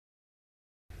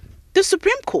The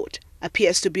Supreme Court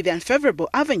appears to be the unfavorable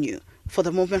avenue for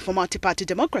the Movement for Multi-Party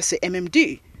Democracy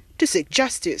 (MMD) to seek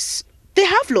justice. They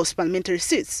have lost parliamentary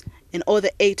seats in all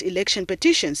the 8 election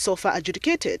petitions so far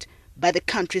adjudicated by the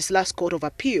country's last court of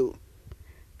appeal.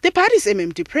 The party's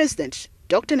MMD president,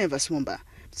 Dr. Nevas Mumba,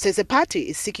 says the party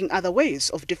is seeking other ways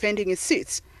of defending its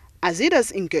seats as it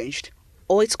has engaged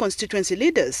all its constituency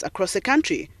leaders across the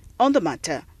country on the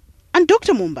matter. And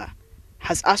Dr. Mumba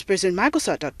has asked President Michael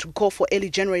Sata to call for early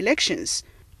general elections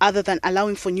other than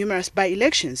allowing for numerous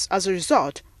by-elections as a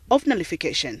result of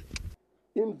nullification.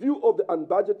 In view of the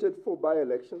unbudgeted for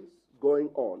by-elections going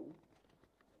on,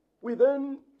 we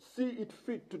then see it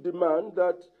fit to demand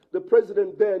that the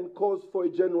president then calls for a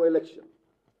general election,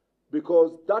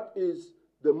 because that is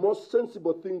the most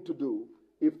sensible thing to do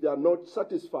if they are not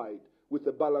satisfied with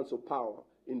the balance of power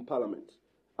in Parliament,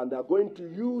 and are going to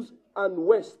use and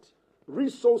waste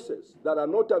resources that are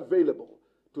not available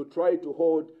to try to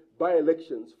hold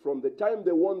by-elections. From the time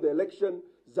they won the election,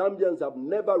 Zambians have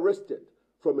never rested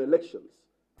from elections.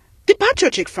 The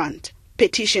Patriotic Front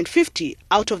petitioned 50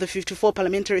 out of the 54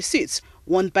 parliamentary seats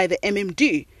won by the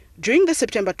MMD during the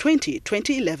September 20,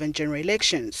 2011 general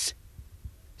elections.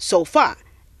 So far,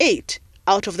 8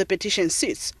 out of the petition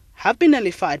seats have been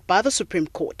nullified by the Supreme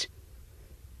Court.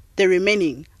 The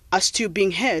remaining are still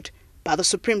being heard by the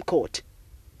Supreme Court.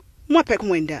 Mwapek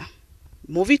Mwenda,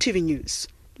 Muvi TV News,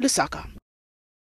 Lusaka.